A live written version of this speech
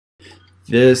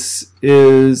This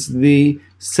is the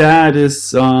saddest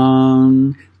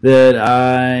song that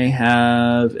I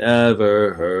have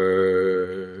ever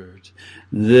heard.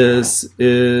 This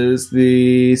is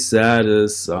the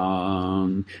saddest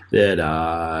song that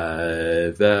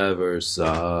I've ever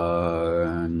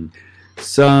sung.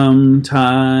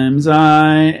 Sometimes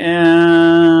I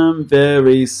am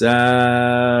very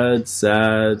sad,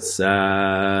 sad,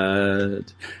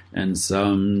 sad. And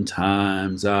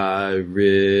sometimes I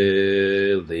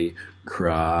really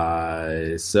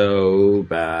cry so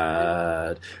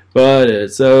bad. But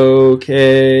it's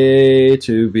okay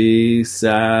to be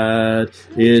sad.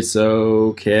 It's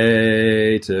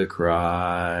okay to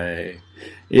cry.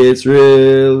 It's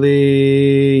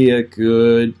really a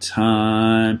good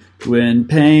time when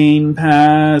pain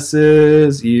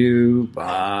passes you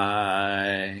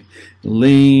by.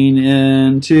 Lean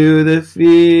into the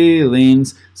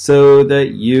feelings so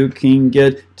that you can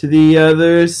get to the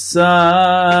other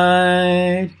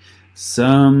side.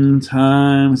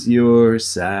 Sometimes you're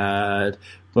sad,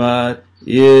 but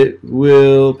it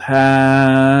will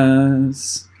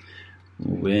pass.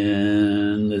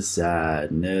 When the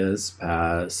sadness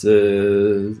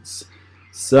passes,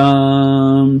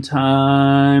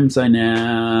 sometimes I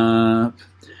nap.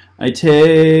 I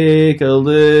take a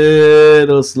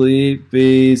little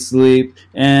sleepy sleep,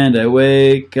 and I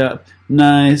wake up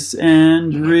nice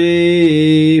and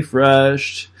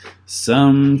refreshed.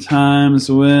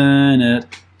 Sometimes when it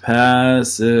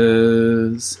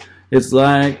passes, it's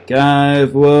like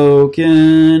I've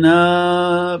woken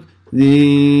up.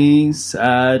 The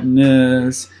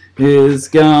sadness is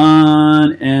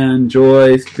gone and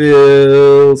joy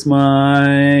fills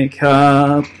my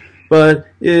cup. But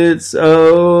it's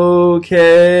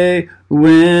okay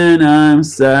when I'm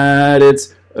sad.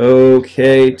 It's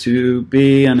okay to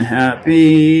be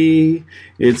unhappy.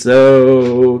 It's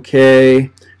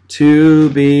okay to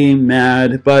be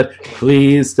mad, but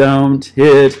please don't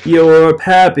hit your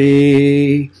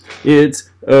pappy. It's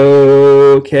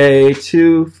okay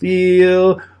to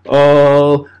feel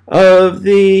all of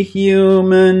the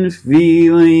human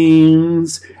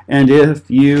feelings. And if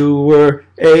you were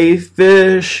a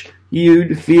fish,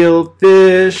 you'd feel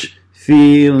fish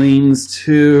feelings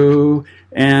too,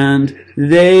 and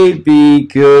they'd be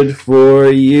good for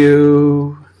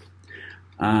you.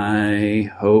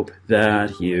 I hope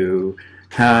that you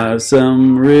have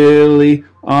some really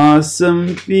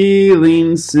awesome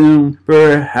feelings soon.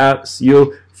 Perhaps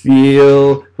you'll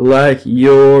feel like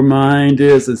your mind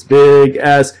is as big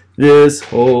as this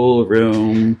whole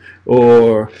room.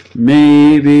 Or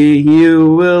maybe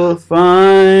you will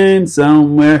find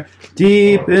somewhere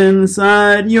deep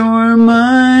inside your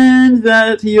mind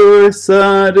that you're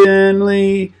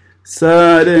suddenly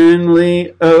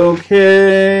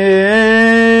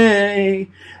okay.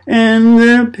 And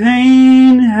the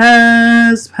pain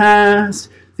has passed,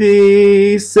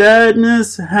 the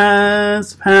sadness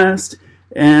has passed,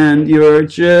 and you're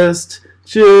just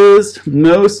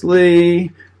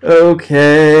mostly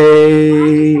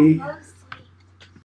okay.